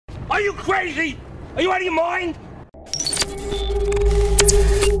Are you crazy? Are you out of your mind?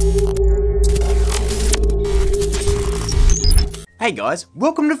 Hey guys,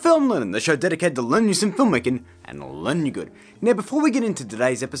 welcome to Film Learnin, the show dedicated to learning you some filmmaking and learning you good. Now before we get into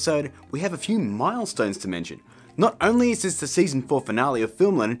today's episode, we have a few milestones to mention. Not only is this the season 4 finale of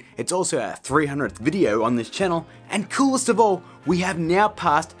Film Learnin, it's also our 300th video on this channel, and coolest of all, we have now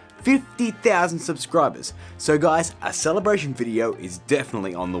passed 50,000 subscribers. So guys, a celebration video is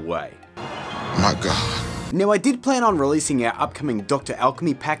definitely on the way. My God. Now I did plan on releasing our upcoming Dr.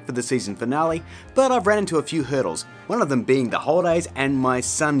 Alchemy pack for the season finale, but I've ran into a few hurdles, one of them being the holidays and my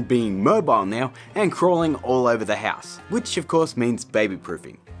son being mobile now and crawling all over the house, which of course means baby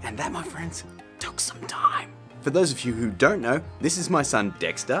proofing. And that, my friends, took some time. For those of you who don't know, this is my son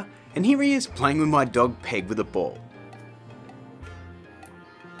Dexter, and here he is playing with my dog Peg with a ball.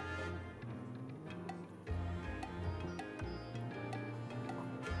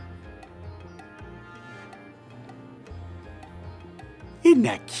 Isn't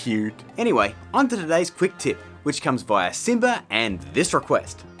that cute? Anyway, on to today's quick tip, which comes via Simba and this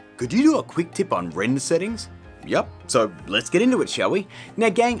request. Could you do a quick tip on render settings? Yup, so let's get into it, shall we? Now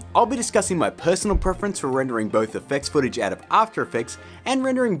gang, I'll be discussing my personal preference for rendering both effects footage out of After Effects and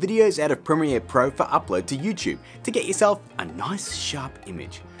rendering videos out of Premiere Pro for upload to YouTube to get yourself a nice sharp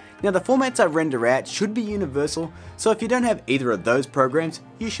image. Now the formats I render out should be universal, so if you don't have either of those programs,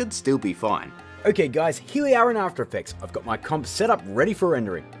 you should still be fine. Okay guys, here we are in After Effects. I've got my comp set up ready for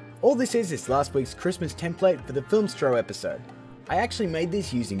rendering. All this is last week's Christmas template for the Filmstro episode. I actually made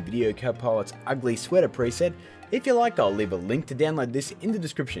this using Video Copilot's ugly sweater preset. If you like, I'll leave a link to download this in the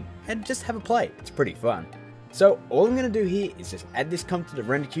description and just have a play, it's pretty fun. So all I'm going to do here is just add this comp to the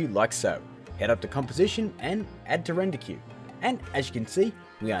render queue like so. Head up to composition and add to render queue. And as you can see,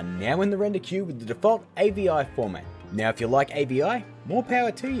 we are now in the render queue with the default AVI format. Now if you like AVI, more power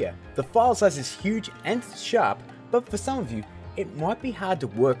to you. The file size is huge and it's sharp, but for some of you, it might be hard to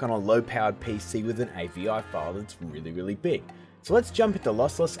work on a low powered PC with an AVI file that's really big. So let's jump into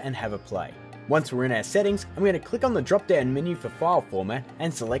Lossless and have a play. Once we're in our settings, I'm going to click on the drop down menu for file format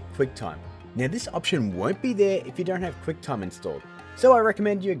and select QuickTime. Now this option won't be there if you don't have QuickTime installed, so I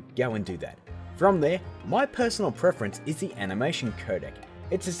recommend you go and do that. From there, my personal preference is the animation codec.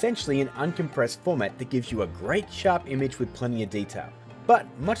 It's essentially an uncompressed format that gives you a great sharp image with plenty of detail. But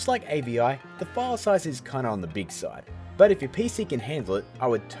much like AVI, the file size is kinda on the big side. But if your PC can handle it, I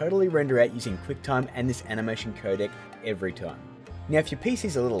would totally render out using QuickTime and this animation codec every time. Now if your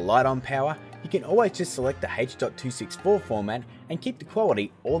PC's a little light on power, you can always just select the H.264 format and keep the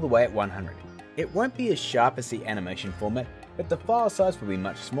quality all the way at 100. It won't be as sharp as the animation format, but the file size will be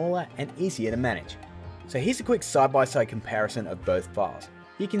much smaller and easier to manage. So here's a quick side-by-side comparison of both files.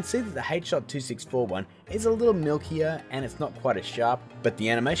 You can see that the H.264 one is a little milkier and it's not quite as sharp, but the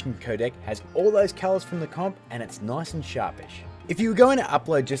animation codec has all those colors from the comp and it's nice and sharpish. If you were going to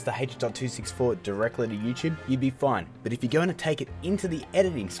upload just the H.264 directly to YouTube, you'd be fine, but if you're going to take it into the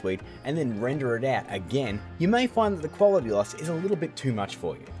editing suite and then render it out again, you may find that the quality loss is a little bit too much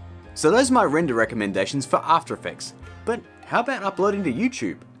for you. So those are my render recommendations for After Effects, but how about uploading to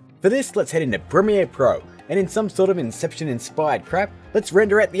YouTube? For this, let's head into Premiere Pro, and in some sort of Inception-inspired crap, let's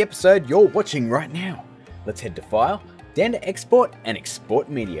render out the episode you're watching right now. Let's head to File, down to Export and Export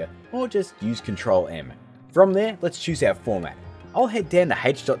Media, or just use Ctrl-M. From there, let's choose our format. I'll head down to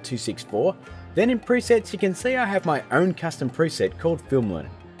H.264, then in presets you can see I have my own custom preset called Film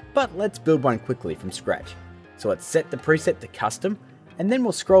Learnin, but let's build one quickly from scratch. So let's set the preset to custom, and then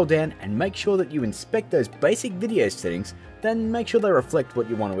we'll scroll down and make sure that you inspect those basic video settings, then make sure they reflect what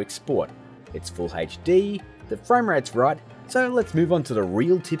you want to export. It's full HD, the frame rate's right, so let's move on to the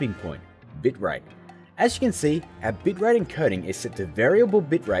real tipping point, bitrate. As you can see, our bitrate encoding is set to variable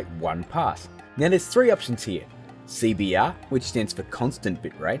bitrate 1 pass. Now there's 3 options here, CBR, which stands for constant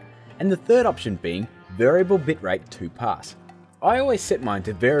bitrate, and the third option being variable bitrate 2 pass. I always set mine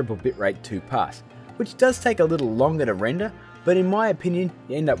to variable bitrate 2 pass, which does take a little longer to render, but in my opinion,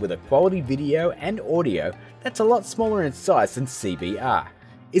 you end up with a quality video and audio that's a lot smaller in size than CBR.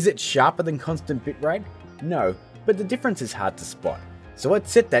 Is it sharper than constant bitrate? No, but the difference is hard to spot. So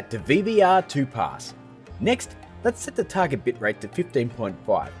let's set that to VBR 2 pass. Next, let's set the target bitrate to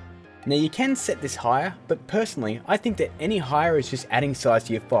 15.5. Now you can set this higher, but personally I think that any higher is just adding size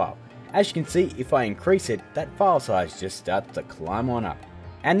to your file. As you can see, if I increase it, that file size just starts to climb on up.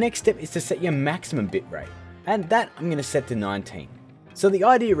 Our next step is to set your maximum bitrate, and that I'm going to set to 19. So the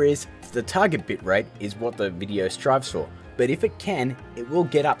idea is the target bitrate is what the video strives for, but if it can, it will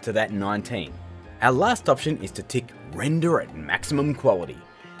get up to that 19. Our last option is to tick render at maximum quality.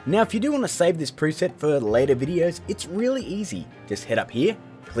 Now if you do want to save this preset for later videos, it's really easy. Just head up here,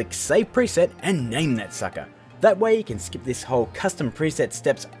 click Save Preset and name that sucker. That way you can skip this whole custom preset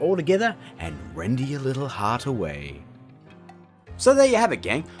steps altogether and render your little heart away. So there you have it,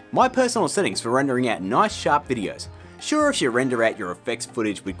 gang, my personal settings for rendering out nice sharp videos. Sure, if you render out your effects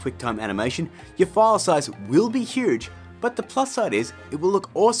footage with QuickTime animation, your file size will be huge, but the plus side is, it will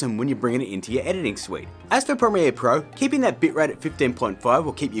look awesome when you're bringing it into your editing suite. As for Premiere Pro, keeping that bitrate at 15.5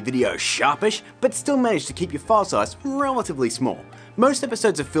 will keep your video sharpish, but still manage to keep your file size relatively small. Most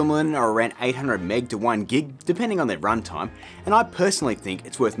episodes of Film Learnin are around 800 meg to 1 gig, depending on their runtime, and I personally think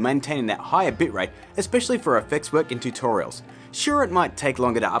it's worth maintaining that higher bitrate, especially for effects work and tutorials. Sure, it might take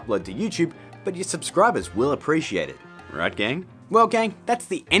longer to upload to YouTube, but your subscribers will appreciate it. Right, gang? Well, gang, that's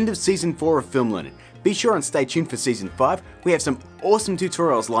the end of Season 4 of Film Learnin. Be sure and stay tuned for Season 5, we have some awesome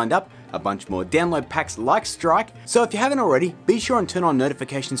tutorials lined up, a bunch more download packs like Strike, so if you haven't already, be sure and turn on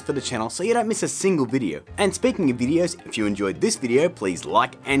notifications for the channel so you don't miss a single video. And speaking of videos, if you enjoyed this video, please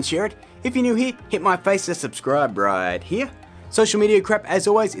like and share it. If you're new here, hit my face to subscribe right here. Social media crap, as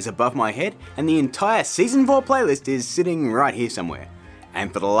always, is above my head, and the entire Season 4 playlist is sitting right here somewhere.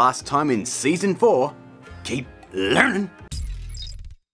 And for the last time in Season 4, keep learning!